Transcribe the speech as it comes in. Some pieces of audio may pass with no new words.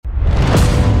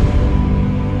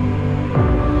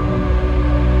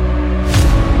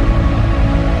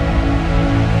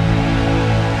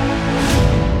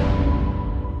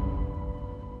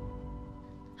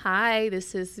Hi,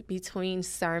 this is Between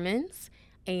Sermons,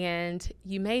 and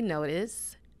you may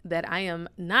notice that I am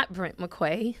not Brent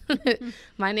McQuay.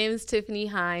 My name is Tiffany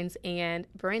Hines, and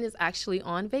Brent is actually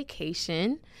on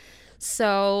vacation.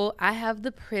 So I have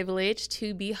the privilege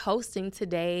to be hosting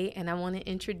today, and I want to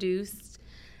introduce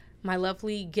my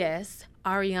lovely guest,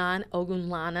 Ariane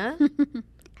Ogunlana.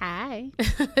 Hi.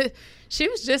 She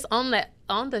was just on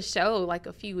the show like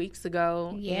a few weeks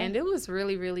ago, and it was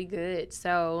really, really good.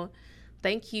 So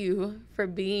thank you for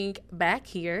being back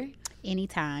here.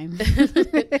 Anytime.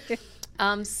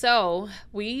 So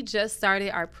we just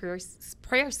started our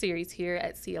prayer series here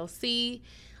at CLC,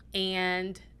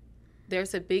 and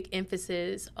there's a big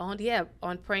emphasis on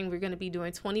praying. We're going to be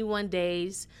doing 21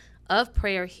 days of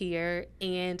prayer here,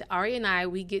 and Ari and I,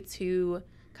 we get to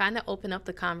kind of open up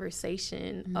the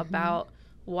conversation about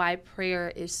why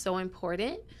prayer is so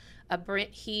important. Brent,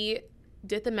 he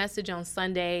did the message on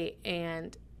Sunday,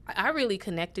 and I really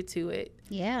connected to it.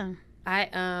 Yeah.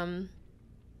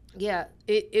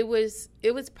 It was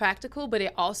practical, but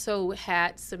it also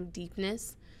had some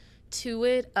deepness to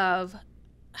it of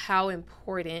how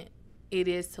important it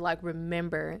is to like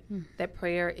remember that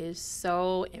prayer is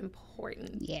so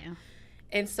important. Yeah.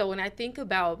 And so when I think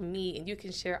about me, and you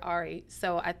can share, Ari,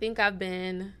 so I think I've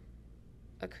been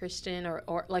a Christian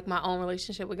or like my own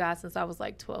relationship with God since I was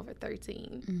like 12 or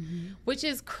 13, which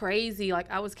is crazy.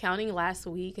 Like I was counting last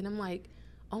week and I'm like,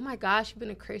 oh my gosh, you've been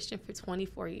a Christian for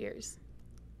 24 years.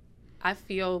 I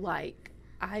feel like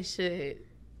I should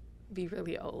be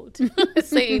really old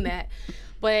saying that.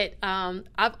 But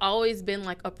I've always been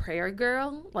like a prayer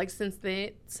girl, like since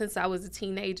I was a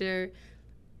teenager.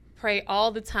 Pray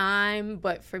all the time,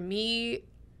 but for me,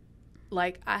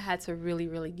 like I had to really,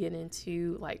 really get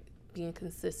into like being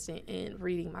consistent in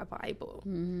reading my Bible.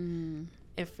 And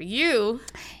for you,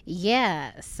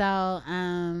 so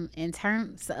in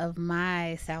terms of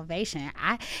my salvation,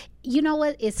 you know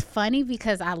what, it's funny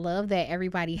because I love that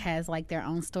everybody has like their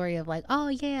own story of like, oh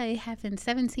yeah, it happened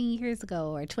 17 years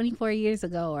ago or 24 years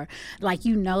ago, or like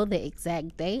the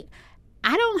exact date.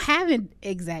 I don't have an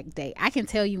exact date. I can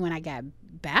tell you when I got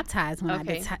baptized, when I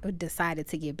decided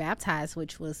to get baptized,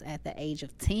 which was at the age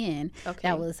of 10.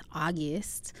 That was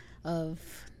August of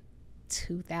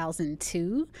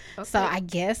 2002. So I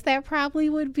guess that probably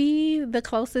would be the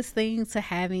closest thing to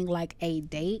having like a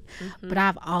date. But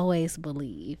I've always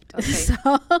believed.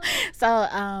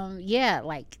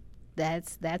 Like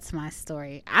that's my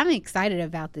story. I'm excited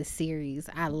about this series.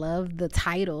 I love the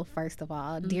title, first of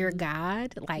all, Dear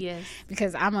God,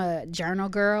 because I'm a journal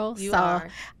girl. You are.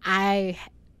 I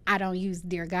don't use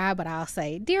Dear God, but I'll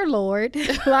say, Dear Lord,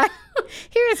 like,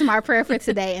 here's my prayer for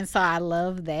today. And so I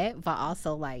love that, but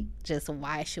also like, just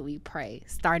why should we pray?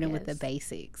 Starting with the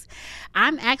basics.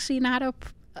 I'm actually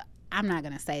I'm not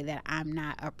going to say that I'm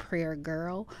not a prayer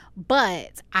girl,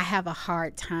 but I have a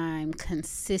hard time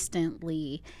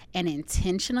consistently and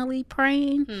intentionally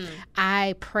praying.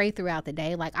 I pray throughout the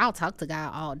day. Like I'll talk to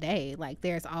God all day. Like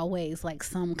there's always like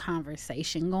some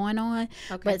conversation going on,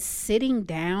 but sitting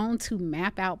down to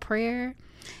map out prayer,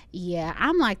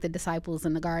 I'm like the disciples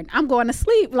in the garden. I'm going to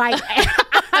sleep. Like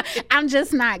I'm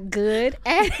just not good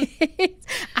at it.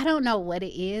 I don't know what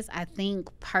it is. I think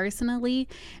personally,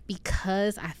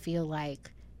 because I feel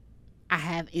like I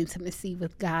have intimacy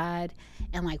with God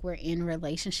and like we're in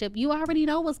relationship, you already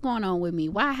know what's going on with me.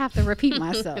 Why I have to repeat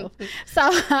myself? So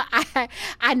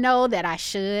I know that I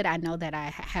should. I know that I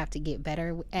have to get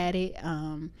better at it.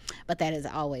 But that has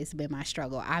always been my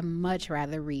struggle. I much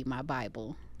rather read my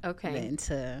Bible than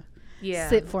to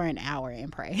sit for an hour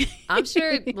and pray. I'm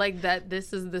sure like that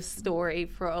this is the story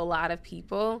for a lot of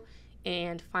people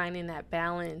and finding that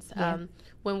balance.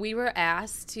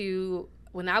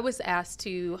 When I was asked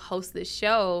to host this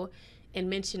show and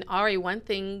mention Ari, one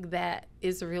thing that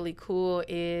is really cool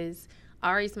is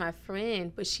Ari's my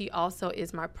friend, but she also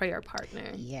is my prayer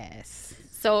partner. Yes.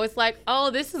 So it's like,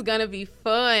 oh, this is going to be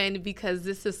fun because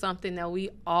this is something that we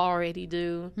already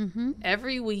do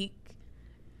every week.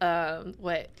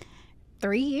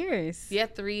 3 years. Yeah,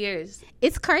 3 years.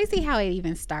 It's crazy how it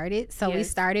even started. So we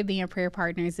started being prayer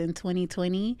partners in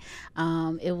 2020.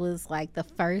 It was like the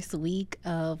first week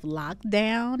of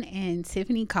lockdown, and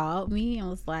Tiffany called me and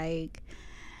was like,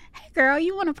 hey girl,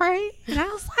 you want to pray? And I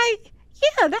was like,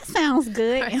 yeah, that sounds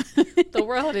good. The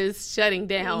world is shutting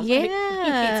down.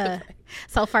 Yeah.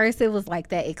 So first it was like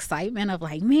that excitement of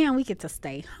like, man, we get to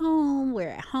stay home. We're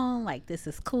at home. Like, this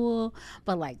is cool.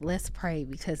 But like, let's pray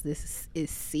because this is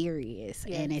serious.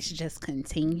 Yes. And it's just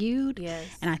continued. Yes.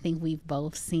 And I think we've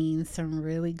both seen some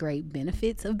really great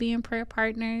benefits of being prayer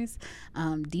partners,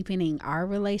 deepening our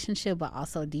relationship, but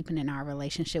also deepening our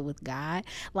relationship with God.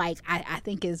 Like, I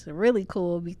think it's really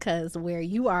cool because where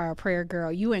you are a prayer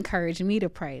girl, you encourage me to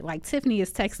pray. Like, Tiffany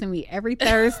is texting me every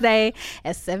Thursday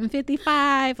at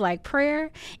 7:55, like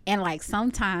prayer. And like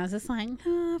sometimes it's like,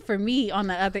 for me on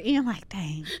the other end, like,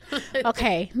 dang,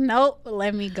 okay, nope,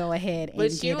 let me go ahead and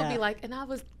but get you'll up. be like, and I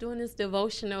was doing this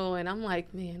devotional and I'm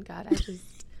like, man, God,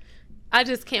 I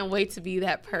just can't wait to be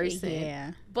that person.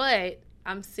 Yeah. But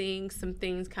I'm seeing some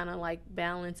things kind of like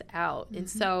balance out. And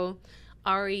so,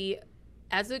 Ari,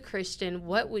 as a Christian,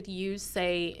 what would you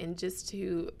say, and just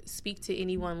to speak to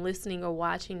anyone listening or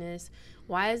watching this,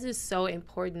 why is it so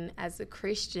important as a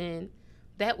Christian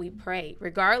that we pray,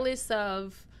 regardless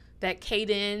of that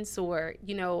cadence or,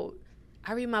 you know,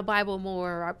 I read my Bible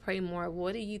more or I pray more?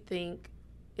 What do you think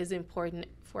is important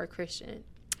for a Christian?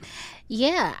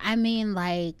 Yeah, I mean,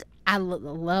 like, I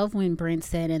love when Brent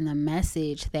said in the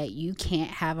message that you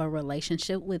can't have a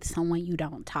relationship with someone you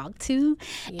don't talk to.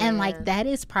 Yeah. And like, that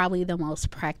is probably the most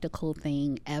practical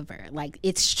thing ever. Like,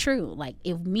 it's true. Like,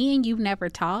 if me and you never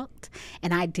talked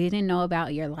and I didn't know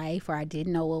about your life or I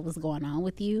didn't know what was going on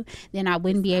with you, then I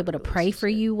wouldn't be able to pray for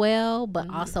you well, but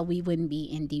also we wouldn't be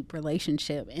in deep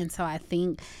relationship. And so I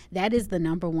think that is the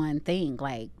number one thing,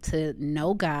 like, to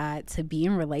know God, to be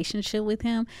in relationship with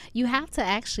him, you have to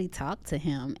actually talk to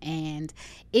him. And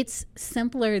it's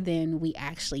simpler than we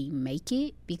actually make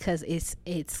it because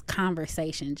it's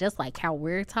conversation. Just like how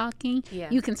we're talking,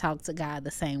 you can talk to God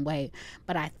the same way.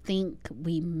 But I think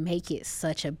we make it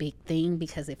such a big thing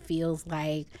because it feels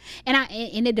like,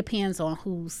 and it depends on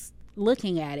who's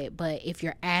looking at it, but if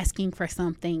you're asking for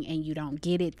something and you don't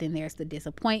get it, then there's the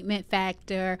disappointment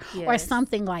factor or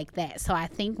something like that. So I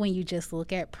think when you just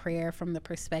look at prayer from the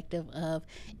perspective of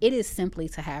it is simply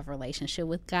to have a relationship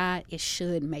with God, it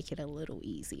should make it a little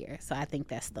easier. So I think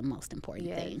that's the most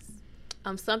important thing.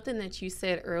 Something that you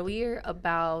said earlier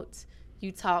about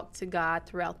you talk to God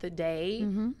throughout the day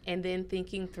and then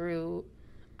thinking through,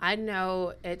 I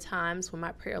know at times when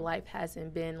my prayer life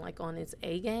hasn't been like on its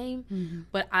A game,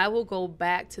 but I will go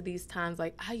back to these times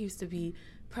like I used to be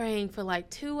praying for like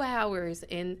 2 hours.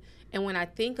 And when I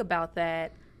think about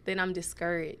that, then I'm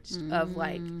discouraged of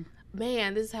like,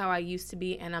 man, this is how I used to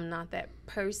be and I'm not that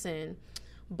person.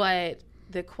 But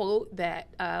the quote that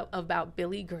about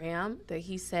Billy Graham, that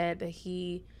he said that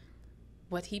he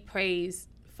prays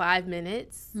 5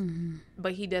 minutes,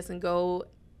 but he doesn't go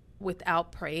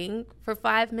without praying for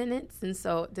 5 minutes. And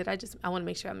so I want to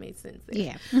make sure I made sense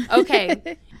there. Yeah.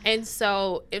 Okay. And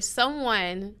so if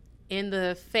someone in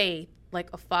the faith, like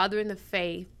a father in the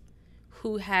faith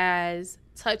who has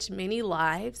touched many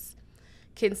lives,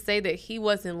 can say that he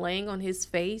wasn't laying on his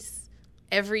face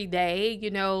every day, you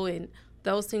know, and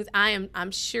those things,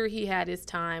 I'm sure he had his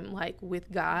time like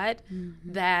with God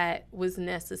that was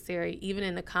necessary, even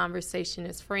in a conversation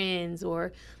as friends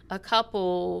or a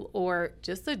couple or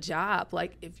just a job.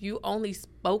 Like if you only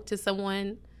spoke to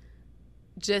someone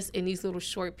just in these little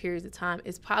short periods of time,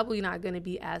 it's probably not going to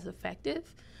be as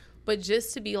effective. But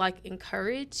just to be like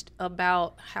encouraged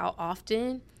about how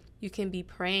often you can be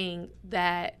praying,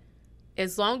 that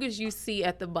as long as you see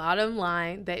at the bottom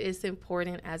line that it's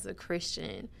important as a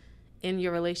Christian in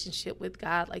your relationship with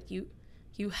God, like you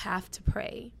have to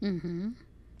pray.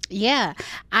 Yeah,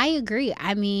 I agree.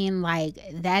 I mean, like,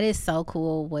 that is so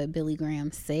cool what Billy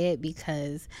Graham said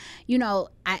because, you know,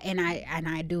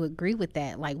 I do agree with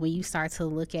that. Like, when you start to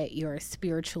look at your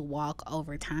spiritual walk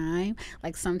over time,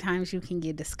 like, sometimes you can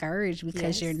get discouraged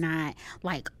because you're not,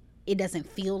 like, it doesn't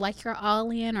feel like you're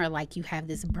all in or like you have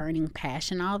this burning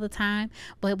passion all the time.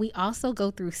 But we also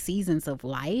go through seasons of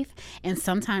life. And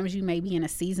sometimes you may be in a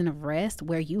season of rest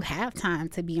where you have time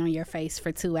to be on your face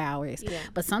for 2 hours.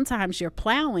 But sometimes you're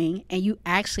plowing and you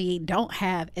actually don't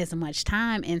have as much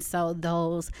time. And so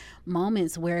those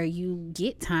moments where you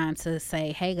get time to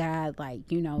say, hey, God, like,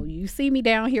 you know, you see me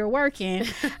down here working,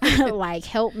 like,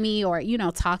 help me, or, you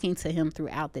know, talking to him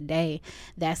throughout the day,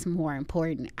 that's more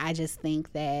important. I just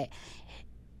think that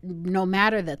no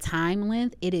matter the time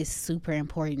length, it is super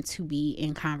important to be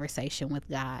in conversation with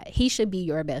God. He should be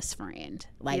your best friend.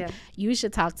 Like, you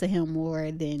should talk to him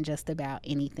more than just about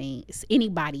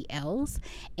anybody else.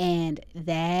 And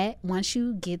that, once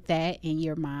you get that in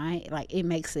your mind, like, it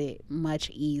makes it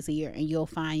much easier, and you'll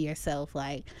find yourself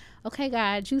like, okay,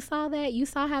 God, you saw that? You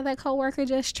saw how that coworker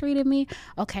just treated me?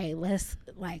 Okay,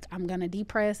 I'm going to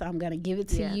depress. I'm going to give it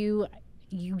to you.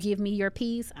 you give me your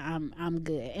peace, I'm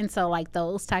good. And so like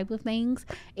those type of things,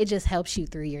 it just helps you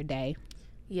through your day.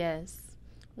 Yes.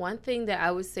 One thing that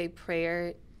I would say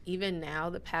prayer, even now,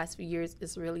 the past few years,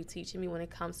 is really teaching me when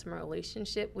it comes to my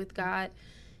relationship with God.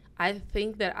 I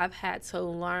think that I've had to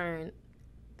learn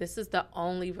this is the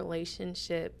only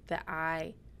relationship that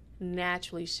I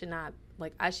naturally should not,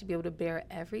 like, I should be able to bear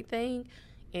everything.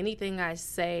 Anything I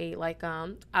say, like,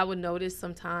 I would notice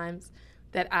sometimes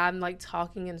that I'm, like,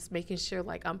 talking and it's making sure,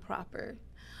 like, I'm proper.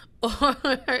 Or,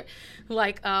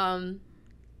 like,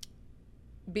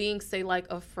 being, say, like,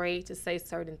 afraid to say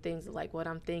certain things, like what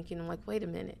I'm thinking. I'm like, wait a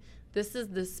minute. This is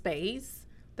the space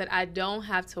that I don't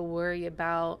have to worry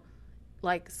about,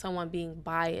 like, someone being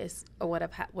biased or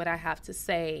what I have to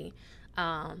say.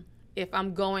 If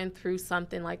I'm going through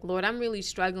something, like, Lord, I'm really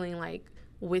struggling, like,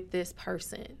 with this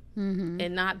person. Mm-hmm.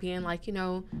 And not being like,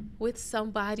 with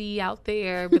somebody out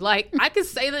there. But, like, I could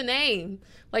say the name.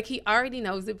 Like, he already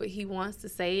knows it, but he wants to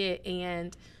say it.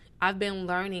 And I've been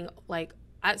learning, like,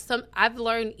 I've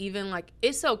learned even, like,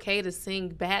 it's okay to sing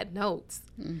bad notes.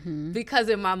 Mm-hmm. Because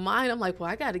in my mind, I'm like, well,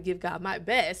 I got to give God my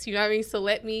best. You know what I mean?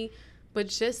 So but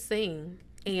just sing.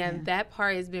 And that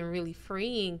part has been really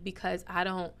freeing because I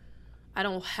don't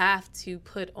have to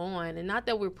put on, and not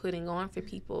that we're putting on for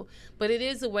people, but it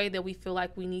is a way that we feel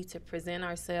like we need to present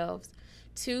ourselves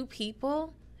to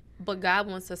people. But God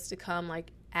wants us to come,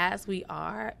 like, as we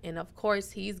are. And of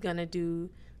course, he's going to do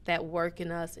that work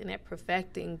in us and that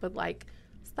perfecting. But, like,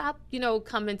 stop,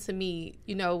 coming to me,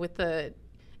 with and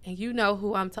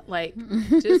who I'm, like,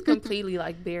 just completely,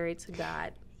 like, buried to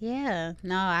God. Yeah,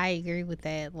 no, I agree with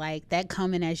that. Like, that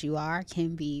coming as you are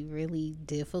can be really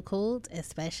difficult,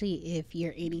 especially if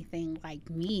you're anything like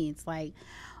me. It's like,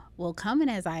 well, coming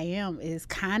as I am is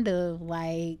kind of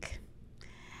like,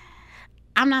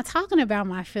 I'm not talking about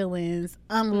my feelings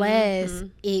unless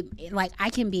it like, I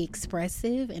can be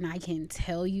expressive and I can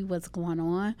tell you what's going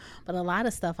on. But a lot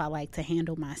of stuff I like to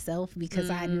handle myself because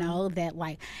I know that,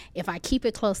 like, if I keep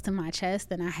it close to my chest,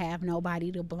 then I have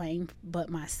nobody to blame but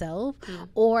myself.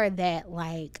 Or that,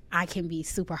 like, I can be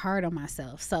super hard on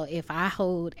myself. So if I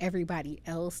hold everybody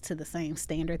else to the same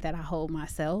standard that I hold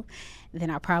myself, then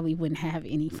I probably wouldn't have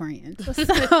any friends.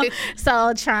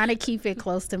 So trying to keep it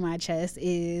close to my chest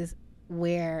is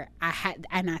where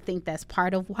and I think that's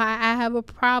part of why I have a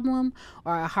problem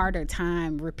or a harder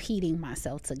time repeating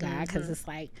myself to God, because it's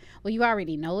like, well, you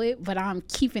already know it, but I'm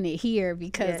keeping it here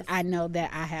because I know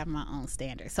that I have my own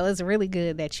standards. So it's really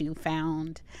good that you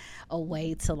found a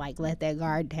way to, like, let that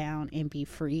guard down and be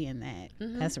free in that.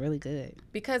 That's really good.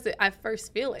 Because I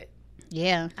first feel it.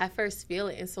 Yeah. I first feel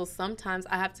it. And so sometimes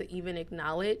I have to even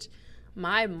acknowledge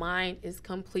my mind is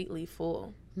completely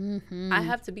full. I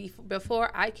have to be, before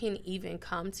I can even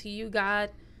come to you,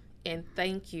 God, and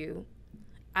thank you,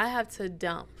 I have to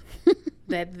dump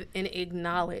that and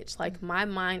acknowledge, like, my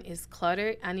mind is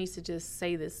cluttered. I need to just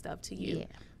say this stuff to you.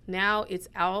 Now it's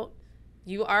out.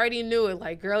 You already knew it.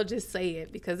 Like, girl, just say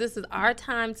it, because this is our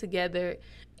time together,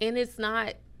 and it's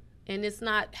not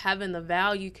having the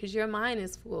value because your mind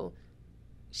is full.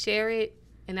 Share it.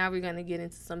 And now we're going to get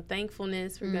into some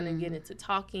thankfulness. We're going to get into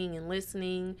talking and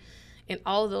listening and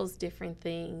all those different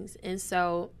things. And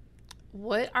so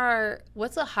what's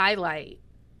a highlight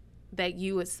that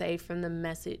you would say from the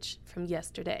message from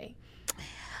yesterday?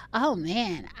 Oh,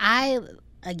 man. I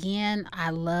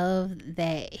love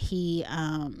that he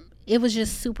it was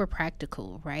just super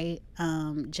practical, right?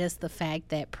 Just the fact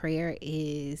that prayer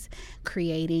is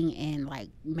creating and, like,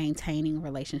 maintaining a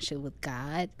relationship with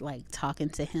God, like talking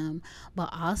to him. But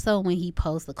also when he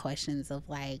posed the questions of,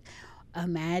 like,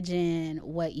 imagine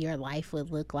what your life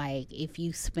would look like if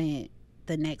you spent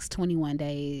the next 21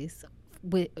 days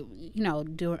with,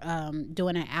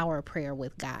 doing an hour of prayer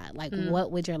with God. Like,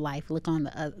 what would your life look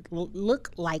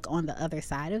like on the other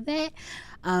side of that?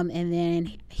 And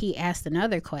then he asked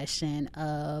another question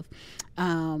of,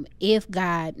 if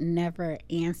God never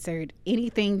answered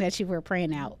anything that you were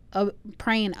praying about,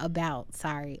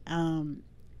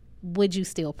 would you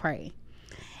still pray?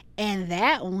 And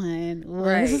that one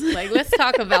was right. Like, let's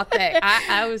talk about that.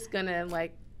 I was gonna,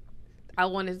 like, I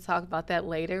wanted to talk about that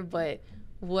later, but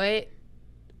what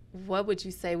would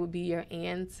you say would be your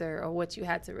answer, or what you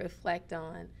had to reflect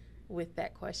on with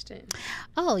that question?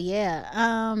 Oh, yeah.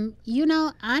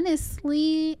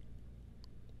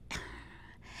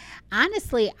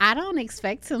 Honestly, I don't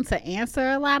expect him to answer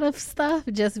a lot of stuff,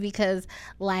 just because,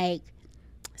 like,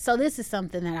 so this is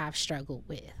something that I've struggled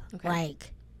with. Okay.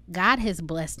 Like, God has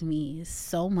blessed me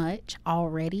so much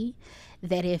already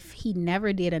that if he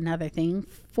never did another thing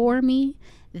for me,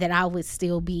 that I would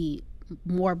still be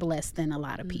more blessed than a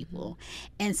lot of people.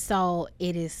 And so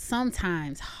it is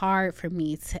sometimes hard for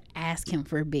me to ask him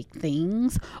for big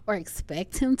things or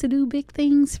expect him to do big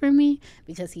things for me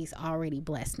because he's already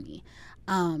blessed me.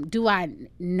 Do I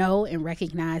know and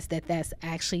recognize that that's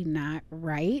actually not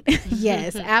right?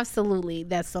 Yes, absolutely.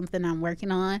 That's something I'm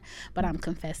working on, but I'm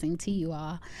confessing to you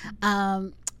all.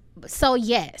 So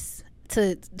yes,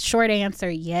 to short answer,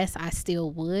 yes, I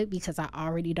still would, because I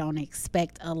already don't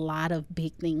expect a lot of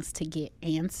big things to get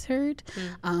answered.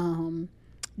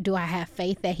 Do I have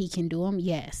faith that he can do them?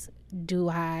 Yes. Do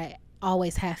I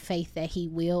always have faith that he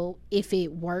will, if it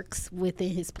works within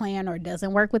his plan or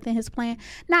doesn't work within his plan?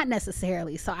 Not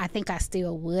necessarily. So I think I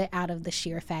still would, out of the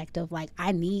sheer fact of like,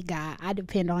 I need God. I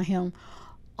depend on him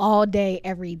all day,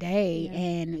 every day.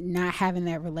 And not having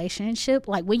that relationship,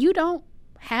 like when you don't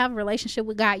have a relationship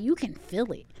with God, you can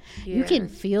feel it. You can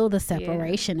feel the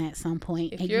separation at some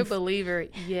point. If you're a believer,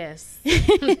 yes.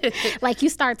 Like you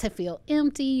start to feel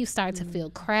empty, you start to feel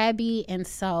crabby. And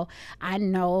so I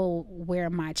know where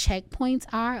my checkpoints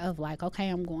are of like, okay,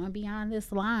 I'm going beyond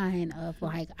this line of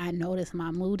like, I notice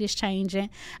my mood is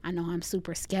changing. I know I'm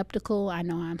super skeptical. I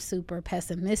know I'm super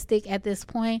pessimistic at this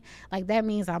point. Like that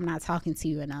means I'm not talking to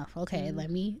you enough. Okay, let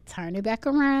me turn it back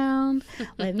around.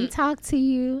 Let me talk to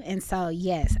you. And so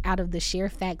yes, out of the sheer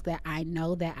fact that I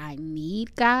know that I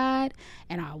need God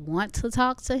and I want to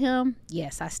talk to him,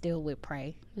 yes, I still would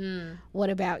pray. What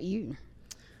about you?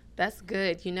 That's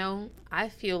good. You know, I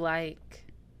feel like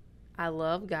I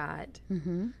love God.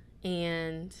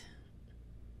 And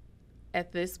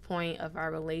at this point of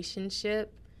our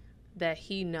relationship, that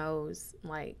he knows,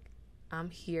 like, I'm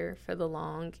here for the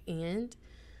long end.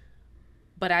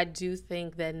 But I do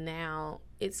think that now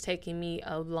it's taking me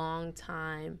a long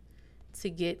time to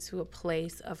get to a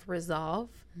place of resolve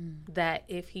that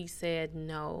if he said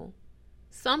no,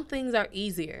 some things are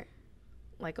easier.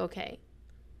 Like, okay,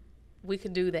 we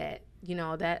could do that. You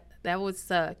know, that would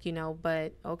suck, you know,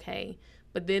 but okay.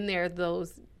 But then there are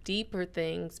those deeper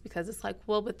things, because it's like,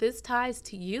 well, but this ties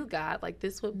to you, God. Like,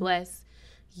 this would bless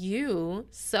you.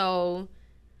 So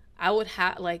I would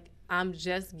have, like, I'm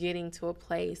just getting to a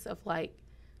place of like,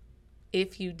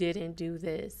 if you didn't do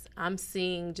this, I'm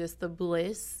seeing just the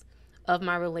bliss of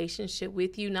my relationship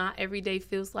with you. Not every day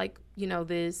feels like, you know,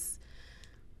 this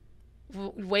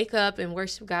wake up and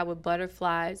worship God with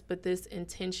butterflies, but this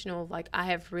intentional, like, I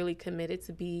have really committed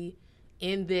to be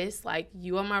in this, like,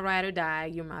 you are my ride or die,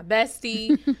 you're my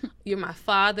bestie, you're my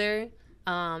father,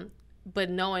 but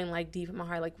knowing, like, deep in my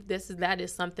heart, like, that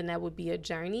is something that would be a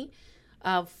journey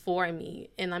for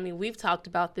me. And I mean, we've talked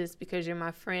about this because you're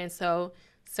my friend, so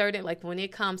certain, like, when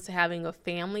it comes to having a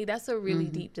family, that's a really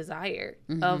deep desire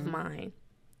of mine.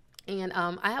 And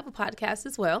I have a podcast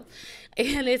as well,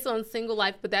 and it's on single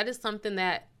life, but that is something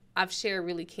that I've shared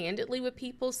really candidly with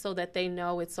people so that they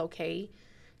know it's okay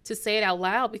to say it out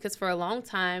loud, because for a long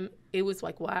time it was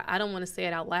like, well, I don't want to say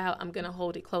it out loud. I'm going to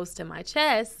hold it close to my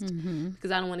chest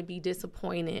because I don't want to be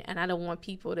disappointed, and I don't want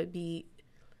people to be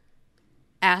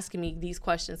asking me these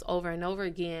questions over and over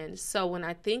again. So when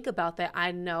I think about that,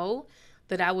 I know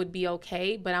that I would be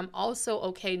okay, but I'm also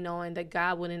okay knowing that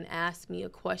God wouldn't ask me a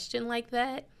question like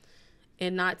that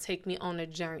and not take me on a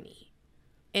journey.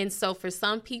 And so for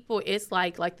some people, it's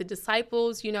like the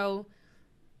disciples, you know,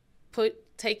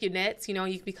 take your nets, you know,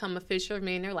 you can become a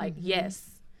fisherman. They're like, yes,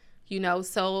 you know,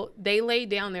 so they laid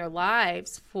down their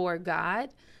lives for God.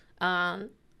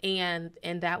 And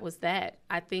that was that.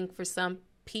 I think for some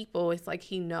people, it's like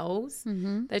he knows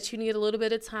that you need a little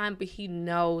bit of time, but he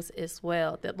knows as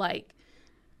well that, like,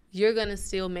 you're going to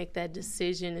still make that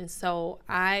decision. And so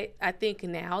I think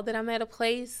now that I'm at a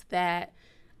place that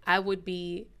I would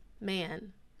be,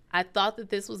 man, I thought that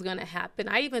this was going to happen.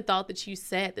 I even thought that you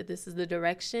said that this is the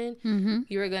direction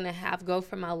you were going to have go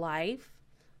for my life.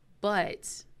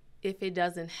 But if it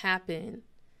doesn't happen,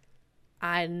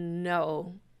 I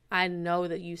know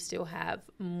that you still have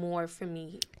more for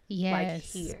me. Yes. Like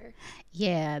here.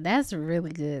 Yeah, that's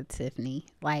really good, Tiffany.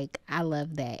 Like, I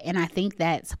love that. And I think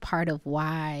that's part of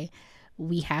why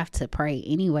we have to pray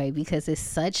anyway, because it's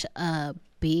such a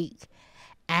big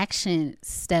action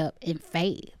step in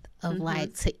faith of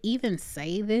like, to even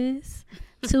say this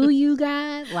to you,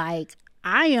 God, like,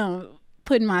 I am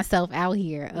putting myself out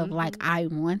here of like, I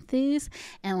want this.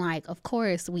 And like, of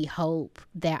course, we hope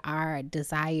that our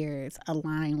desires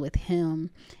align with him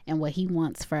and what he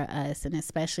wants for us. And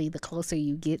especially the closer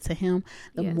you get to him,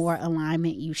 the more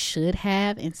alignment you should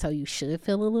have. And so you should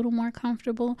feel a little more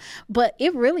comfortable. But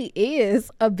it really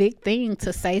is a big thing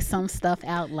to say some stuff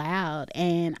out loud.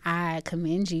 And I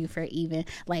commend you for even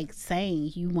like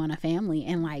saying you want a family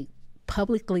and like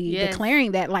publicly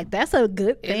declaring that, like, that's a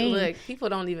good thing. Look, people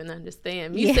don't even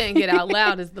understand. Me saying it out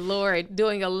loud is the Lord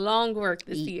doing a long work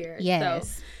this year.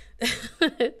 Yes. So,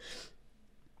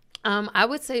 I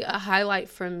would say a highlight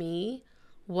for me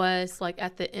was like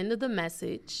at the end of the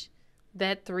message,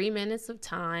 that 3 minutes of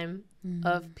time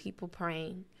of people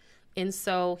praying. And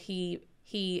so he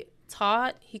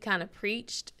taught, he kind of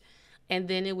preached, and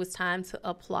then it was time to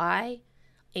apply.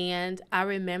 And I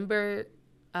remember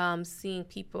seeing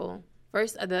people.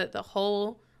 First, the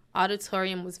whole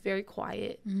auditorium was very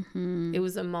quiet. It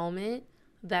was a moment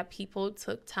that people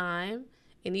took time.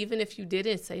 And even if you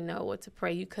didn't say no what to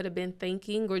pray, you could have been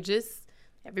thinking, or just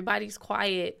everybody's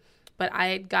quiet. But I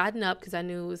had gotten up because I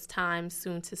knew it was time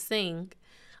soon to sing.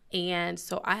 And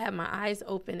so I had my eyes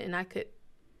open and I could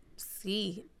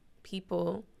see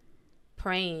people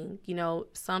praying. You know,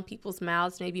 some people's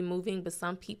mouths may be moving, but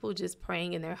some people just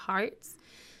praying in their hearts.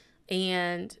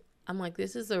 And I'm like,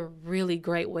 this is a really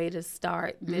great way to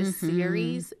start this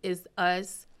series, is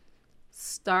us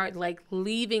start like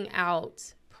leaving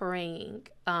out praying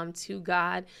to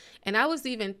God. And I was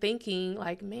even thinking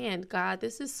like, man, God,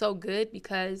 this is so good,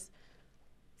 because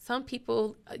some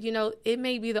people, you know, it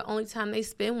may be the only time they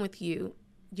spend with you,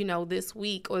 you know, this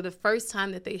week, or the first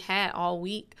time that they had all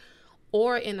week,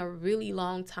 or in a really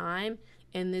long time.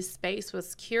 And this space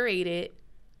was curated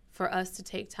for us to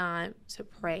take time to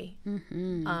pray.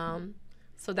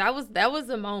 So that was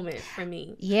a moment for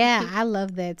me. Yeah, I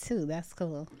love that too. That's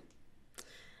cool.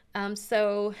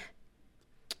 So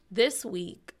this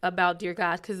week about Dear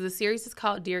God, because the series is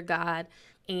called Dear God,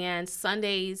 and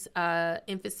Sunday's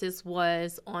emphasis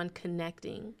was on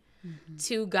connecting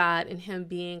to God and him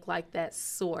being like that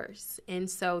source. And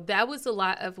so that was a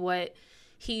lot of what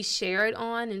he shared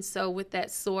on. And so with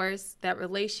that source, that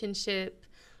relationship,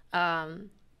 another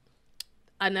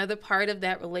part of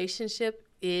that relationship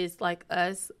is like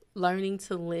us learning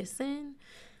to listen,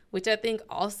 which I think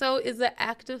also is an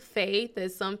act of faith,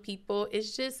 that some people,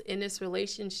 it's just in this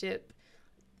relationship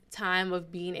time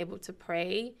of being able to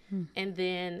pray and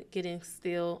then getting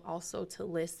still also to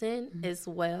listen as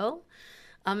well.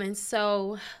 And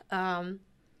so the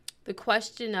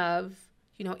question of,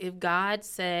 you know, if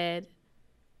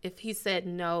he said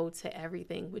no to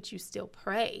everything, would you still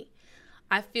pray?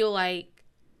 I feel like,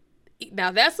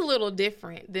 now that's a little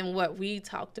different than what we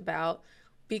talked about,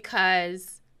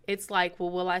 because it's like, well,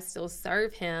 will I still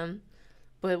serve him?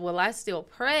 But will I still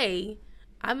pray?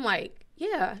 I'm like,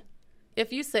 yeah.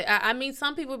 If you say, I mean,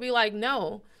 some people be like,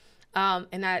 no.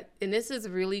 And this is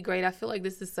really great. I feel like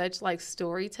this is such like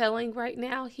storytelling right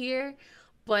now here,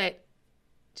 but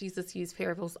Jesus used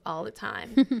parables all the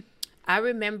time. I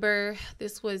remember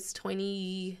this was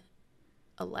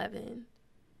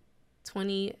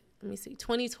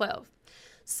 2012.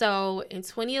 So in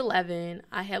 2011,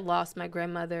 I had lost my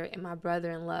grandmother and my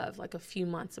brother-in-law like a few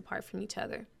months apart from each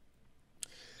other.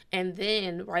 And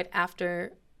then right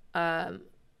after my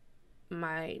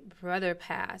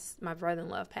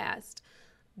brother-in-law passed,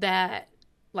 that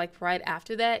like right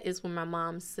after that is when my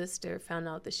mom's sister found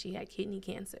out that she had kidney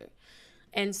cancer.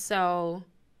 And so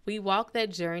we walked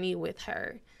that journey with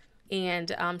her,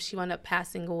 and she wound up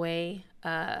passing away,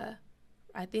 I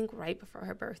think right before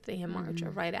her birthday in March or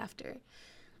right after.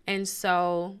 And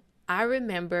so I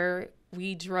remember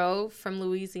we drove from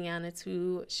Louisiana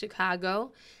to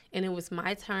Chicago, and it was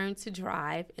my turn to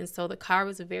drive. And so the car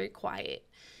was very quiet.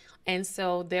 And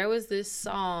so there was this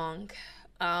song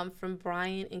from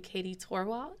Brian and Katie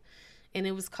Torwald, and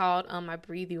it was called I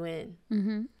Breathe You In.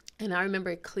 And I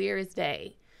remember it clear as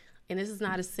day. And this is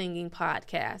not a singing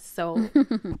podcast, so,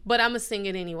 but I'm going to sing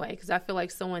it anyway, because I feel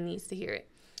like someone needs to hear it.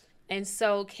 And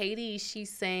so Katie, she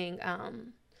sang,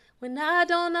 when I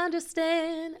don't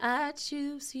understand, I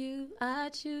choose you, I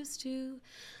choose to.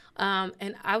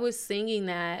 And I was singing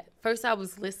that. First, I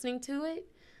was listening to it,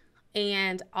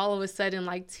 and all of a sudden,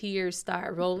 like, tears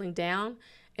start rolling down.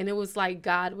 And it was like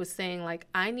God was saying, like,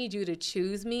 I need you to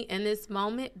choose me in this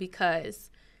moment, because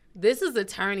this is a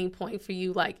turning point for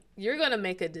you. Like, you're going to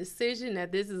make a decision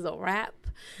that this is a wrap.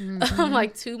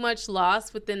 Like, too much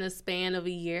loss within a span of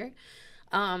a year.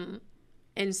 And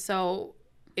so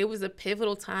it was a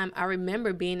pivotal time. I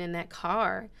remember being in that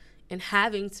car and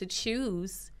having to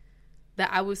choose that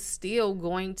I was still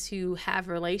going to have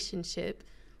a relationship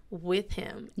with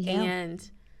him. Yeah.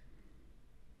 And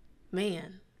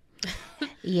man.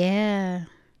 Yeah.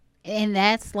 And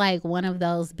that's like one of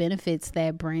those benefits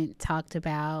that Brent talked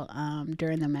about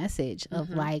during the message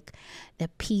of like the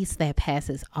peace that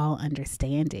passes all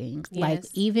understanding. Yes. Like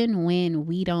even when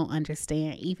we don't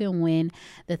understand, even when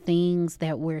the things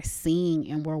that we're seeing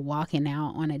and we're walking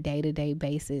out on a day-to-day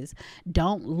basis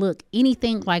don't look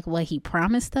anything like what he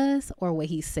promised us or what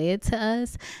he said to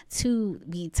us, to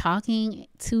be talking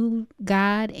to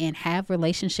God and have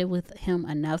relationship with him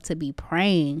enough to be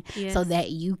praying so that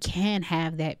you can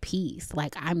have that peace.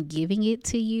 Like, I'm giving it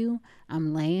to you.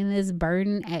 I'm laying this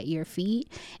burden at your feet.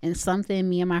 And something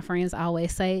me and my friends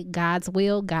always say, God's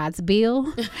will, God's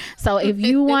bill. So if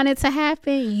you want it to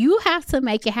happen, you have to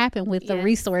make it happen with the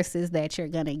resources that you're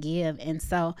going to give. And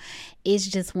so it's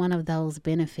just one of those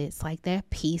benefits, like that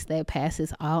peace that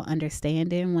passes all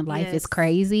understanding when life is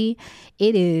crazy.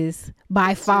 It is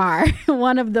by far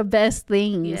one of the best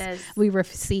things we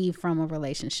receive from a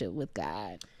relationship with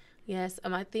God. Yes,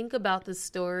 I think about the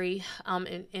story,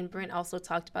 and Brent also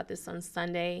talked about this on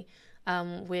Sunday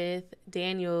with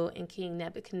Daniel and King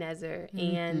Nebuchadnezzar,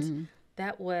 and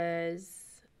that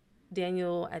was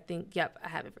Daniel, I think, I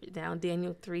have it written down,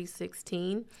 Daniel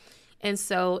 3:16. And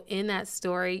so in that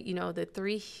story, you know, the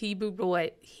three Hebrew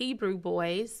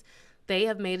boys, they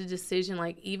have made a decision,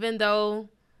 like, even though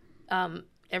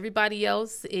everybody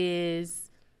else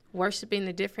is worshiping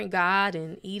a different God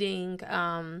and eating,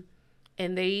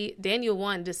 and Daniel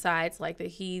 1 decides like that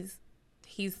he's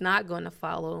not going to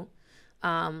follow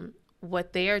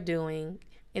what they're doing.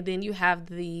 And then you have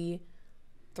the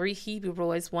three Hebrew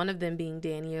boys, one of them being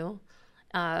Daniel,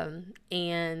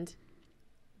 and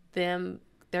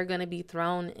they're going to be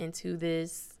thrown into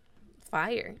this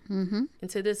fire,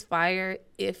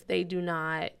 if they do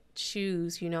not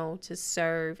choose, you know, to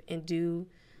serve and do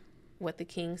what the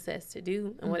king says to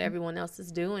do and what everyone else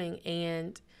is doing.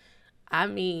 And I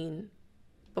mean,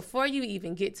 before you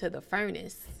even get to the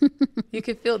furnace, you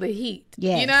can feel the heat.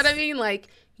 Yes. You know what I mean? Like,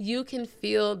 you can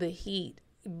feel the heat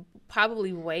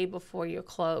probably way before you're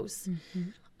close.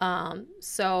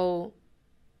 So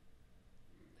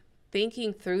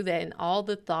thinking through that and all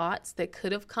the thoughts that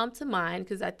could have come to mind,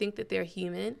 because I think that they're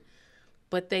human,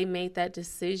 but they made that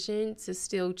decision to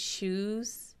still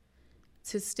choose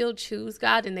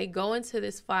God. And they go into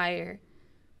this fire,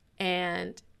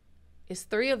 and it's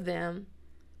three of them,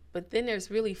 but then there's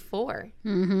really four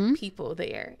people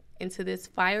there into this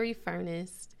fiery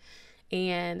furnace.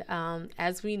 And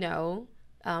as we know,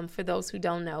 for those who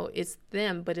don't know, it's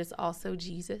them, but it's also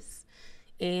Jesus.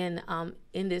 And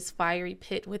in this fiery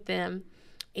pit with them.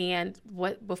 And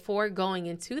before going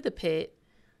into the pit,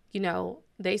 you know,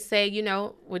 they say, you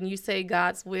know, when you say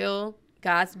God's will,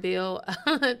 God's bill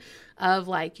of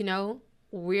like, you know,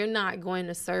 we're not going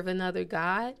to serve another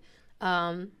God.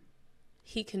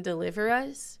 He can deliver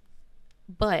us.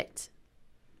 But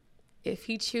if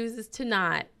he chooses to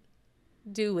not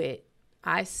do it,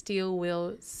 I still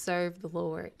will serve the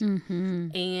Lord.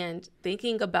 And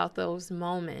thinking about those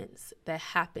moments that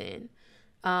happen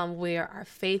where our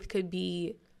faith could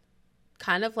be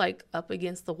kind of like up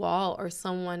against the wall, or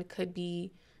someone could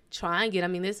be trying it. I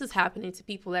mean, this is happening to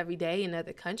people every day in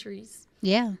other countries.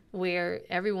 Yeah. Where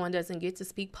everyone doesn't get to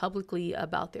speak publicly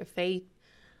about their faith,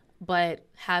 but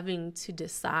having to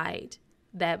decide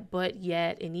that, but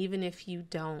yet, and even if you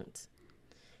don't,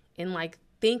 and like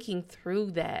thinking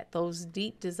through that, those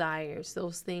deep desires,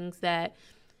 those things that,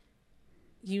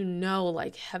 you know,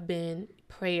 like have been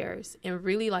prayers, and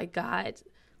really like God,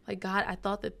 I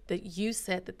thought that you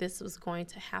said that this was going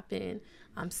to happen.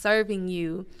 I'm serving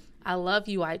you. I love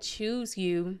you. I choose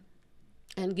you.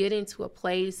 And get into a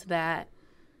place that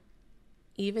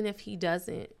even if he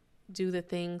doesn't do the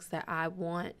things that I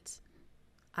want,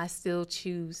 I still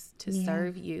choose to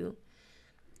serve you.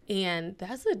 And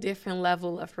that's a different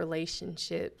level of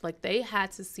relationship. Like, they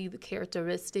had to see the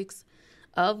characteristics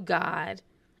of God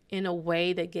in a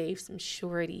way that gave some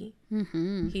surety.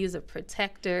 He's a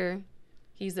protector.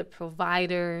 He's a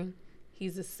provider.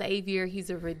 He's a savior. He's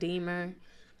a redeemer.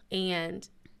 And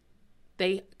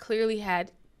they clearly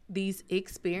had these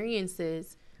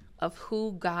experiences of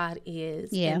who God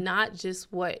is. And not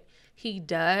just what he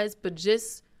does, but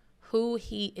just who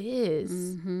he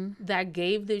is, that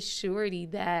gave this surety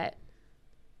that,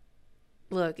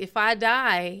 look, if I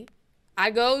die,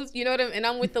 I go, you know what I mean? And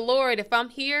I'm with the Lord. If I'm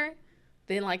here,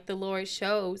 then like the Lord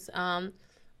shows.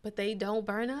 But they don't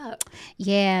burn up.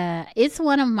 Yeah, it's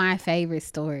one of my favorite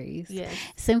stories. Yes.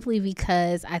 Simply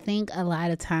because I think a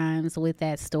lot of times with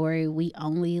that story, we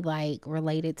only like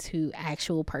relate it to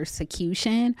actual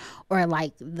persecution, or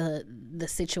like the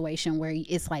situation where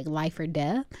it's like life or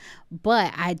death.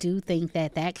 But I do think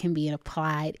that can be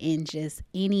applied in just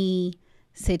any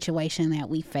situation that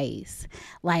we face.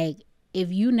 Like,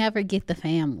 if you never get the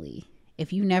family,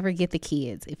 if you never get the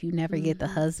kids, if you never get the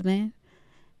husband,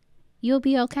 you'll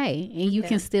be okay. And you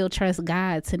can still trust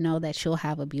God to know that you'll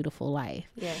have a beautiful life.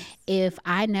 Yes. If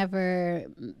I never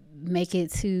make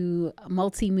it to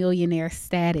multimillionaire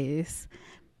status,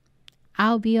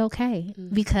 I'll be okay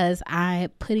because I'm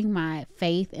putting my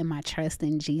faith and my trust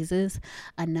in Jesus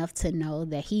enough to know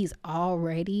that he's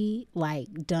already like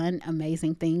done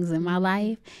amazing things in my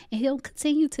life, and he'll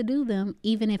continue to do them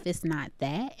even if it's not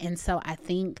that. And so I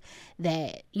think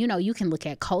that, you know, you can look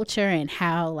at culture and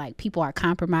how like people are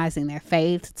compromising their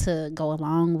faith to go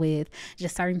along with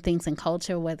just certain things in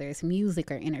culture, whether it's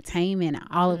music or entertainment,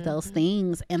 all of those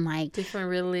things, and like different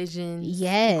religions,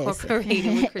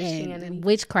 incorporated with Christianity, and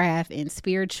witchcraft and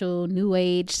spiritual new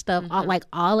age stuff,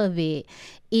 all of it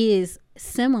is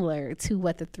similar to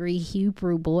what the 3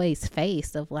 Hebrew boys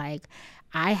faced of like,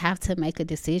 I have to make a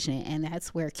decision, and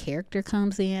that's where character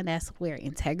comes in. That's where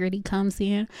integrity comes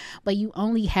in. But you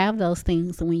only have those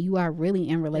things when you are really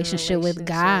in relationship with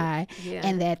God,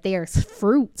 and that there's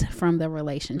fruit from the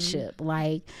relationship.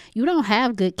 Like, you don't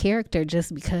have good character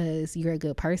just because you're a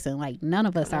good person. Like, none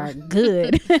of us are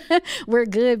good. We're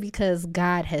good because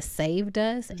God has saved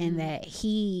us, and that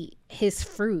his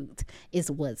fruit is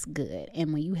what's good.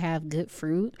 And when you have good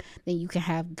fruit, then you can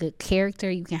have good character,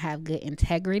 you can have good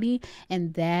integrity.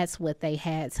 And that's what they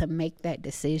had to make that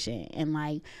decision. And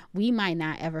like, we might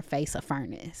not ever face a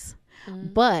furnace,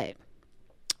 but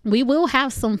we will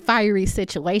have some fiery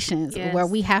situations where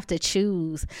we have to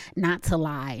choose not to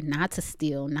lie, not to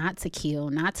steal, not to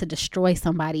kill, not to destroy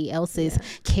somebody else's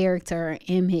character or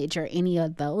image or any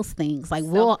of those things. Like,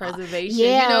 self-preservation. You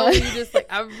know, you just like,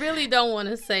 I really don't want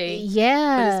to say, but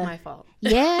it's my fault.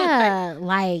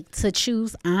 Like to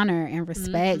choose honor and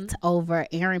respect over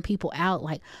airing people out.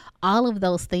 Like, all of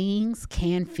those things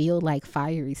can feel like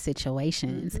fiery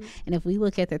situations. And if we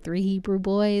look at the 3 Hebrew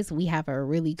boys, we have a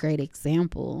really great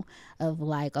example of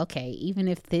like, okay, even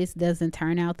if this doesn't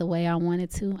turn out the way I want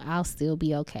it to, I'll still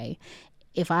be okay.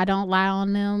 If I don't lie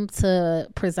on them to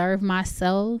preserve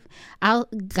myself,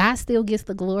 God still gets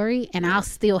the glory, and I'll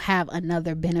still have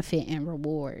another benefit and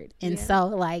reward. And so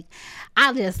like,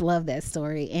 I just love that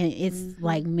story. And it's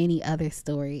like many other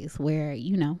stories where,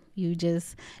 you know, you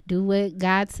just do what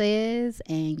God says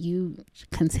and you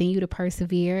continue to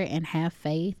persevere and have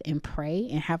faith and pray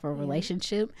and have a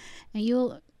relationship, and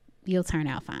you'll turn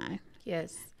out fine.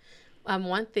 Yes.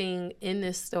 One thing in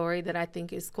this story that I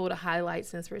think is cool to highlight,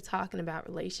 since we're talking about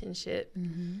relationship,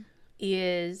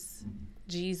 is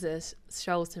Jesus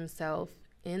shows himself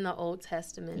in the Old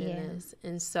Testament in this.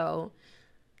 And so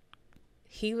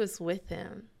he was with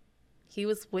them. He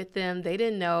was with them. They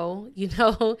didn't know,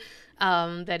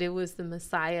 that it was the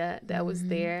Messiah that was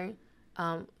there.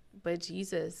 But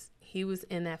Jesus, he was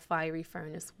in that fiery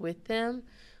furnace with them,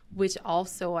 which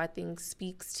also I think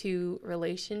speaks to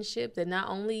relationship, that not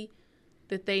only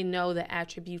that they know the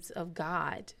attributes of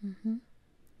God,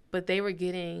 but they were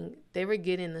getting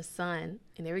the Son,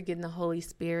 and they were getting the Holy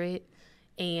Spirit,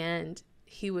 and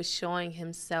he was showing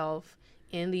himself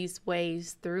in these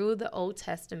ways through the Old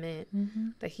Testament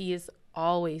that he has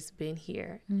always been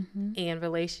here, and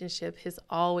relationship has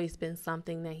always been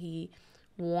something that he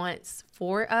wants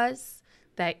for us,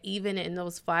 that even in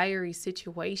those fiery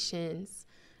situations,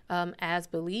 as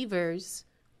believers,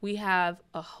 we have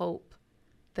a hope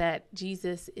that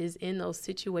Jesus is in those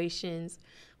situations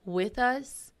with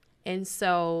us. And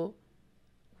so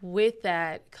with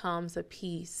that comes a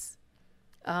peace,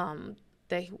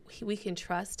 that we can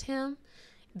trust him,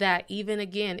 that even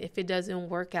again, if it doesn't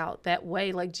work out that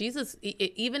way, like Jesus,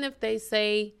 even if they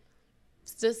say,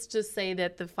 just say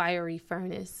that the fiery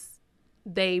furnace,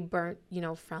 they burnt,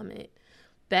 from it,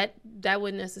 that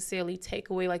wouldn't necessarily take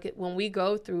away, like when we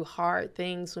go through hard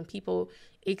things, when people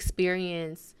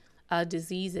experience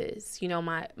diseases,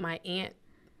 my aunt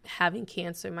having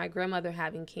cancer, my grandmother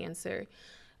having cancer,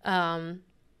 that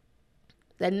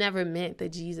never meant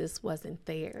that Jesus wasn't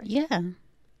there. It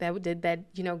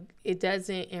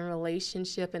doesn't, in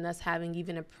relationship and us having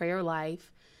even a prayer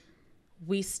life,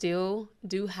 we still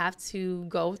do have to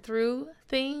go through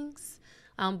things,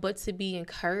 but to be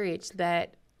encouraged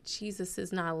that Jesus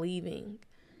is not leaving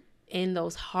in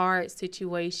those hard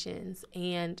situations,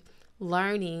 and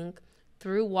learning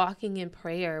through walking in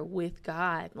prayer with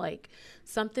God. Like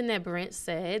something that Brent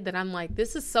said that I'm like,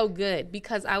 this is so good,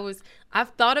 because I've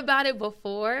thought about it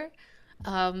before,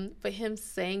 but him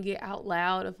saying it out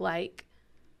loud of like,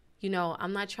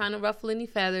 I'm not trying to ruffle any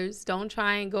feathers. Don't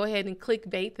try and go ahead and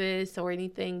clickbait this or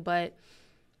anything. But,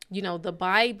 the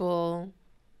Bible,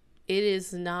 it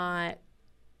is not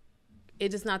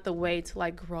it is not the way to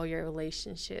like grow your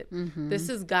relationship. Mm-hmm. This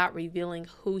is God revealing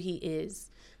who he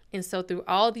is. And so through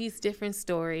all these different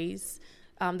stories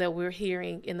that we're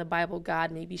hearing in the Bible,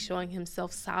 God may be showing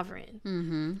himself sovereign.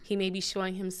 Mm-hmm. He may be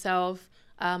showing himself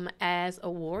as a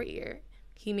warrior.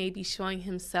 He may be showing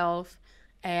himself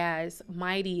as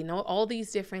mighty, you know, all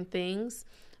these different things.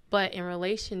 But in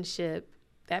relationship,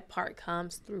 that part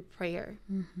comes through prayer.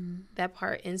 Mm-hmm. That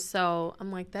part. And so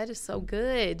I'm like, that is so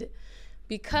good,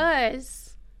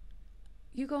 because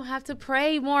you're going to have to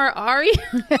pray more, Ari.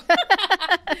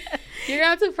 You're going to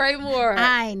have to pray more.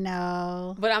 I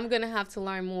know. But I'm going to have to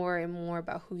learn more and more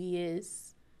about who he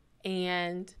is.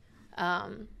 And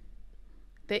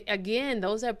again,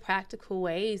 those are practical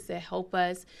ways that help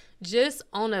us just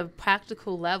on a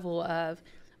practical level of,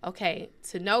 okay,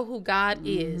 to know who God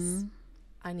is,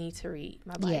 I need to read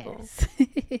my Bible. Yes.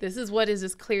 This is what is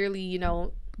just clearly, you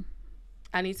know,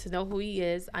 I need to know who he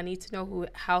is. I need to know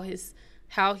how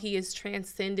he is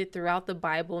transcended throughout the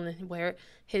Bible, and where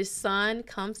his son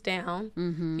comes down,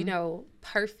 you know,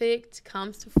 perfect,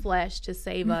 comes to flesh to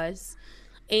save us.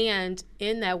 And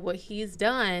in that, what he's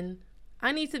done,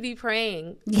 I need to be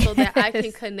praying so that I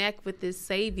can connect with this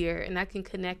Savior, and I can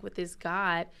connect with this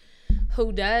God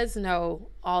who does know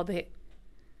all the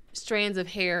strands of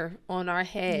hair on our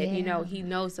head. Yeah. You know, he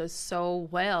knows us so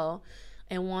well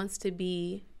and wants to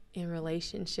be in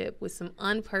relationship with some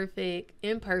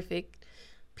imperfect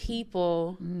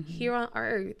people here on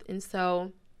earth. And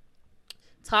so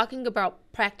talking about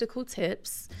practical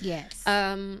tips. Yes.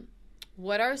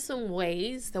 What are some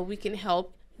ways that we can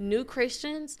help new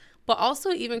Christians, but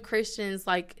also even Christians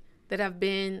like that have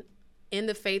been in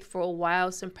the faith for a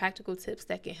while, some practical tips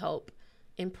that can help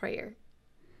in prayer?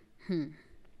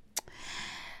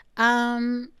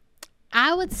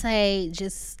 I would say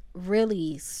just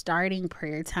really starting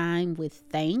prayer time with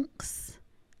thanks.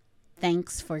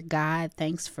 Thanks for God.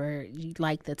 Thanks for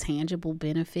like the tangible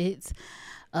benefits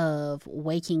of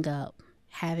waking up,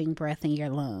 having breath in your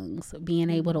lungs, being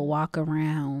able to walk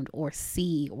around or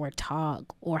see or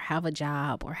talk or have a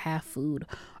job or have food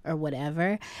or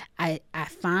whatever. I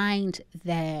find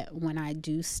that when I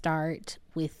do start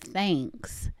with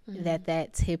thanks,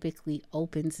 that typically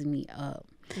opens me up.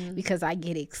 Because I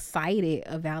get excited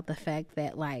about the fact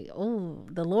that, like, oh,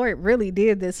 the Lord really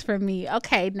did this for me.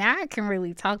 Okay, now I can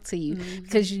really talk to you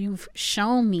because you've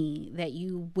shown me that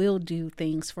you will do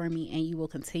things for me and you will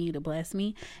continue to bless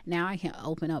me. Now I can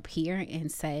open up here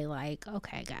and say, like,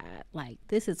 okay, God, like,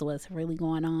 this is what's really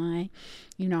going on.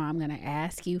 You know, I'm going to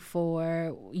ask you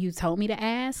you told me to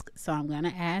ask, so I'm going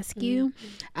to ask you.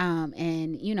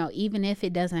 And, you know, even if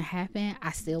it doesn't happen,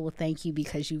 I still will thank you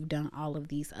because you've done all of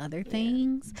these other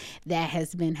things. That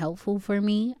has been helpful for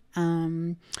me.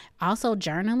 Also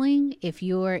journaling, if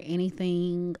you're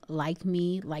anything like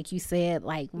me, like you said,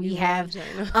 like we have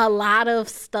a lot of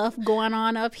stuff going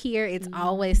on up here. It's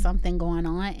always something going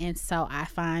on. And so I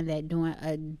find that doing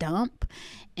a dump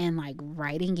and like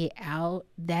writing it out,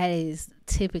 that is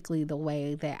typically the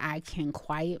way that I can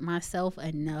quiet myself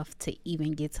enough to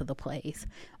even get to the place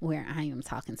where I am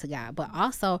talking to God. But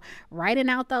also writing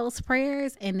out those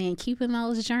prayers and then keeping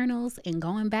those journals and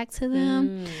going back to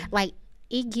them, like,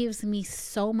 it gives me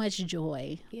so much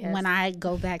joy when I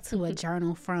go back to a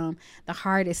journal from the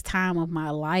hardest time of my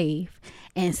life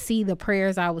and see the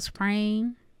prayers I was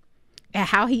praying and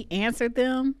how he answered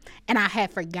them. And I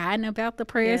had forgotten about the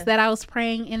prayers that I was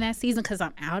praying in that season because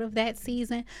I'm out of that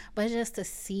season, but just to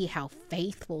see how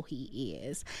faithful he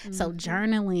is. So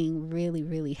journaling really,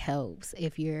 really helps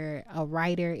if you're a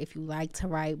writer, if you like to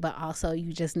write, but also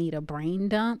you just need a brain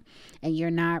dump and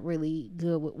you're not really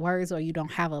good with words or you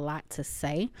don't have a lot to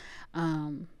say.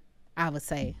 I would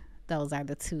say those are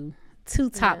the two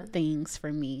top things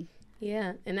for me.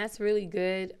 Yeah, and that's really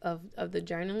good of the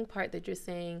journaling part that you're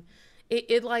saying.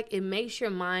 It makes your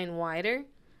mind wider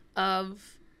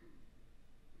of,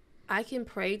 I can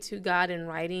pray to God in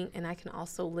writing and I can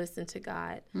also listen to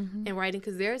God in writing,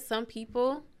 because there are some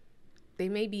people, they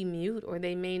may be mute or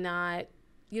they may not,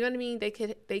 you know what I mean? They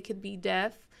could be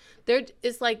deaf.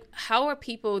 It's like, how are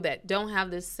people that don't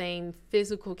have the same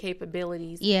physical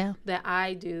capabilities that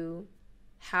I do,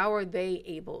 how are they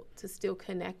able to still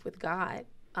connect with God?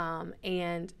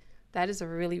 And that is a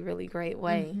really, really great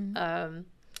way.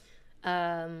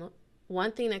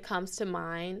 One thing that comes to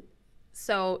mind,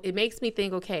 so it makes me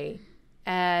think, okay,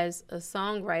 as a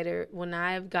songwriter, when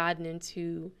I have gotten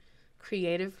into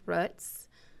creative ruts,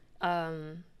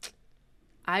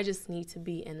 I just need to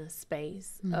be in a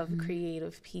space of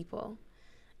creative people.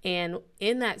 And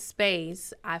in that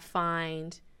space, I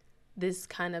find this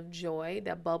kind of joy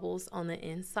that bubbles on the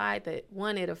inside that,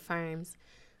 one, it affirms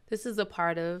this is a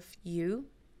part of you.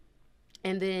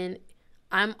 And then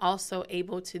I'm also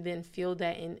able to then feel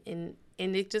that and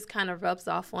it just kind of rubs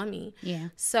off on me. Yeah.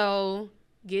 So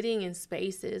getting in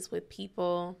spaces with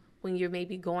people when you're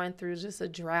maybe going through just a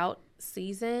drought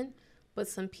season, but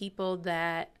some people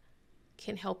that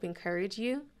can help encourage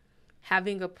you,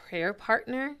 having a prayer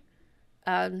partner,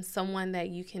 someone that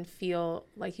you can feel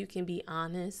like you can be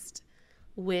honest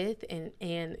with,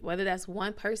 and whether that's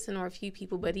one person or a few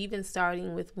people, but even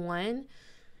starting with one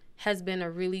has been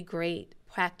a really great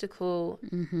practical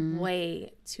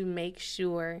way to make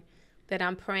sure that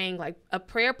I'm praying. Like, a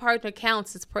prayer partner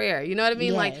counts as prayer. You know what I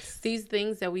mean? Yes. Like, these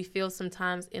things that we feel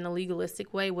sometimes in a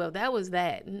legalistic way, well, that was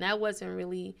that, and that wasn't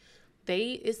really,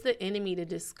 it's the enemy to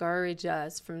discourage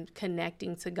us from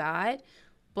connecting to God.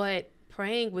 But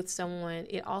praying with someone,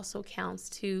 it also counts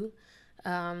too.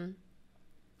 And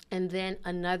then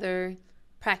another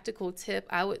practical tip,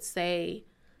 I would say,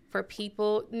 for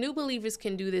people, new believers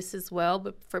can do this as well,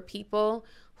 but for people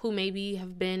who maybe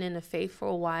have been in the faith for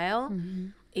a while,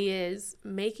 is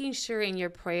making sure in your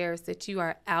prayers that you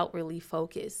are outwardly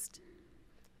focused,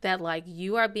 that like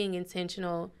you are being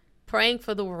intentional, praying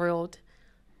for the world,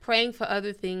 praying for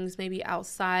other things maybe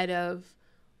outside of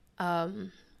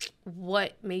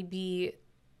what may be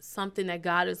something that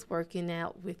God is working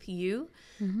out with you,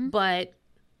 but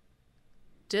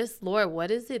just, Lord,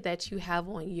 what is it that you have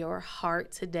on your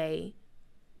heart today?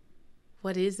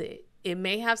 What is it? It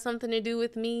may have something to do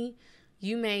with me.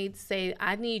 You may say,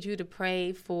 I need you to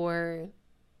pray for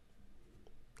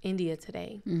India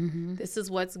today. This is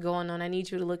what's going on. I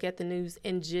need you to look at the news,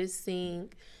 and just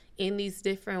seeing in these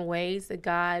different ways that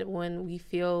God, when we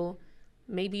feel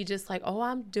maybe just like, oh,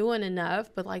 I'm doing enough,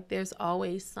 but like there's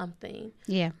always something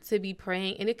to be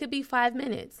praying. And it could be 5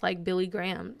 minutes, like Billy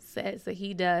Graham says that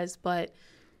he does, but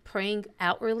praying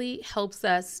outwardly helps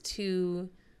us to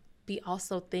be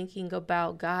also thinking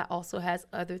about God also has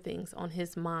other things on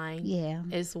his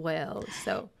mind as well.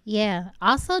 So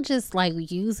also just like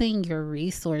using your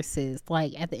resources.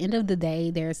 Like, at the end of the day,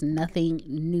 there's nothing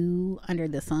new under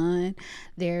the sun.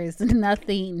 There's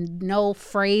no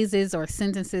phrases or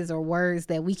sentences or words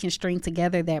that we can string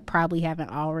together that probably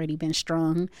haven't already been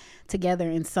strung together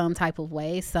in some type of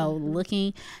way. So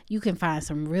you can find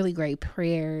some really great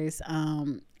prayers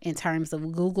in terms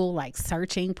of Google, like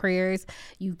searching prayers.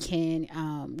 You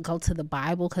can go to the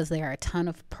Bible, because there are a ton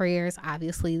of prayers.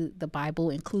 Obviously, the Bible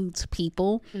includes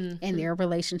people and their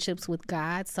relationships with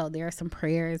God. So there are some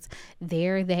prayers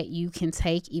there that you can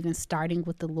take, even starting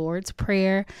with the Lord's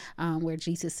Prayer, where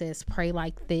Jesus says, pray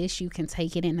like this. You can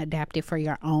take it and adapt it for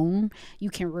your own.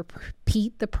 You can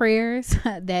repeat the prayers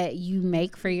that you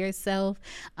make for yourself.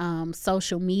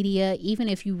 Social media, even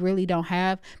if you really don't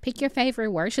have, pick your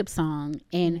favorite worship song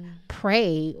and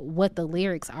pray what the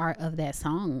lyrics are of that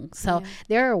song. So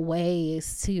there are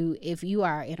ways to, if you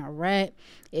are in a rut,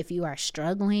 if you are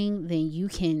struggling, then you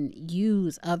can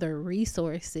use other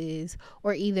resources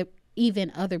or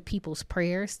even other people's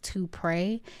prayers to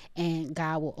pray, and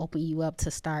God will open you up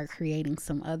to start creating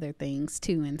some other things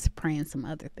too, and praying some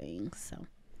other things. So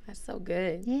that's so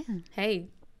good. Yeah. Hey,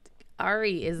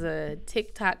 Ari is a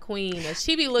TikTok queen.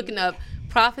 She be looking up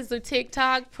prophets of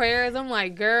TikTok prayers. I'm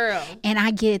like, girl. And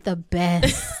I get the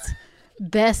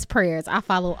best prayers. I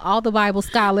follow all the Bible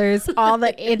scholars, and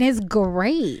it's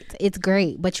great. It's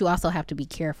great. But you also have to be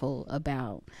careful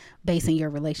about basing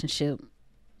your relationship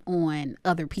on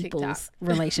other people's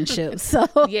relationships. So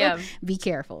be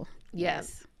careful.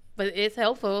 Yes. But it's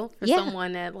helpful for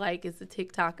someone that like is a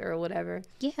TikToker or whatever.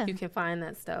 Yeah. You can find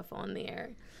that stuff on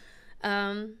there.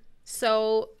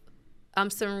 So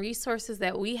some resources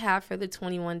that we have for the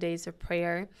 21 Days of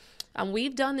Prayer.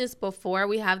 We've done this before.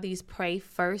 We have these Pray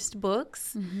First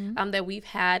books that we've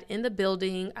had in the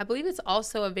building. I believe it's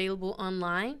also available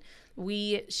online.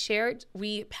 We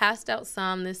passed out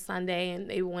some this Sunday, and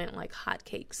they went like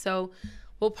hotcakes. So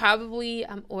we'll probably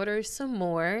order some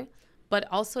more. But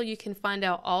also you can find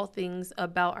out all things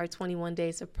about our 21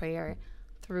 Days of Prayer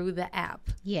through the app.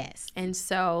 Yes. And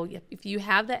so if you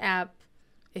have the app,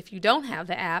 if you don't have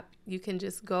the app, you can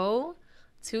just go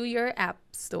to your app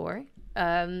store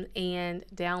and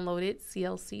download it,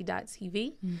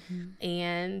 clc.tv.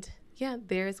 And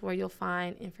there's where you'll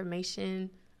find information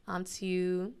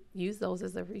to use those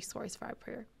as a resource for our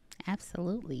prayer.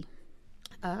 Absolutely.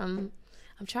 I'm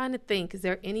trying to think, is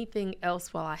there anything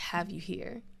else while I have you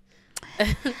here?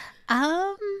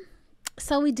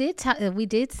 So we did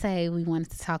say we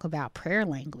wanted to talk about prayer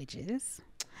languages.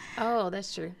 Oh,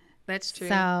 that's true. That's true.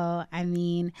 So, I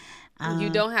mean, you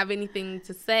don't have anything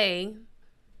to say.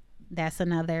 That's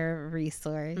another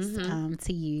resource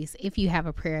to use if you have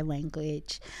a prayer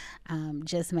language.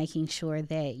 Just making sure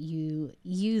that you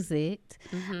use it.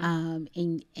 And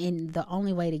the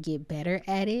only way to get better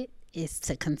at it is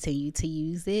to continue to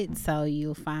use it. So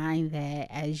you'll find that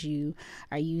as you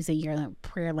are using your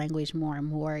prayer language more and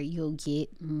more, you'll get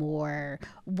more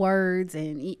words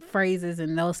and phrases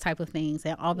and those type of things.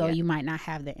 And although you might not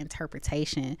have the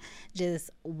interpretation, just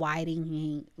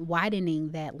widening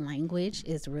that language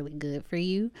is really good for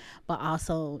you, but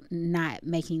also not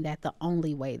making that the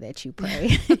only way that you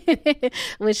pray,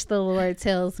 which the Lord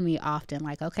tells me often,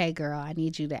 like, okay, girl, I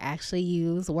need you to actually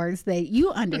use words that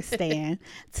you understand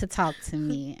to talk to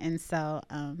me. And so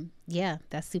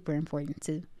that's super important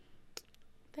too.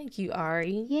 Thank you,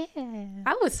 Ari. Yeah,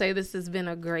 I would say this has been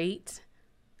a great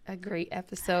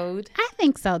episode. I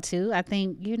think so too. I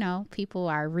think, people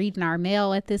are reading our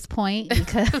mail at this point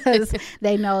because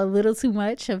they know a little too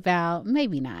much about,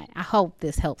 maybe not, I hope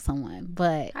this helps someone,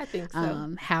 but I think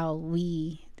so. How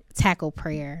we tackle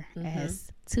prayer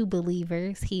as two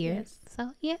believers here. Yes.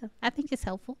 So I think it's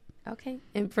helpful. Okay.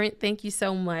 And Brent, thank you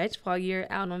so much while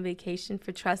you're out on vacation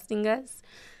for trusting us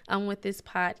with this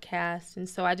podcast. And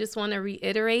so I just want to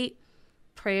reiterate,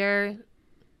 prayer,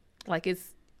 like,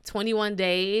 it's 21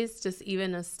 days, just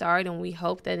even a start. And we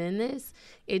hope that in this,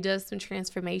 it does some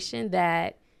transformation,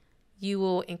 that you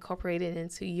will incorporate it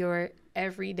into your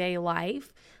everyday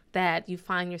life, that you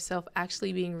find yourself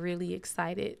actually being really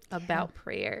excited about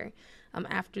prayer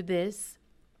after this.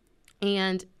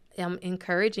 And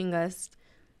encouraging us,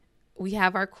 we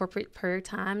have our corporate prayer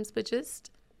times, but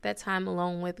just that time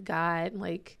alone with God,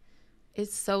 like,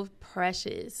 it's so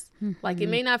precious. Like, it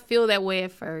may not feel that way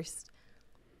at first,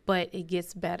 but it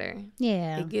gets better.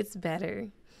 Yeah. It gets better.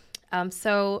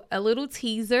 So a little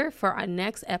teaser for our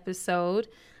next episode.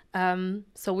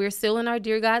 So we're still in our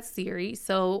Dear God series.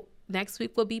 So next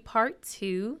week will be part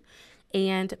 2.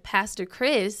 And Pastor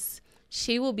Chris,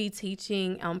 she will be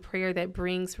teaching prayer that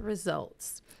brings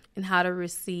results and how to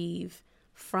receive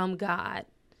from God.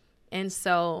 And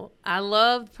so I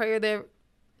love prayer that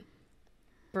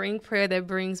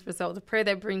brings results. The prayer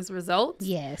that brings results.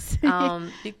 Yes. We're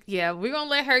gonna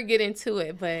let her get into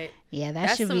it, but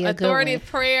that should some be a good authoritative one.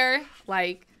 prayer.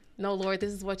 Like, no, Lord,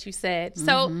 this is what you said.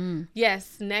 So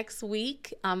yes, next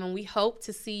week, and we hope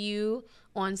to see you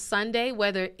on Sunday,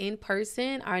 whether in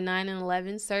person, our 9 and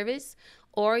 11 service,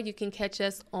 or you can catch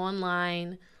us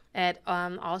online at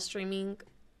all streaming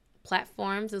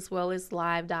platforms, as well as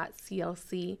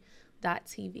live.clc.tv.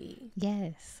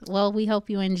 Yes. Well, we hope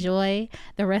you enjoy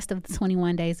the rest of the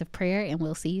 21 days of prayer, and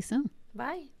we'll see you soon.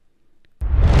 Bye.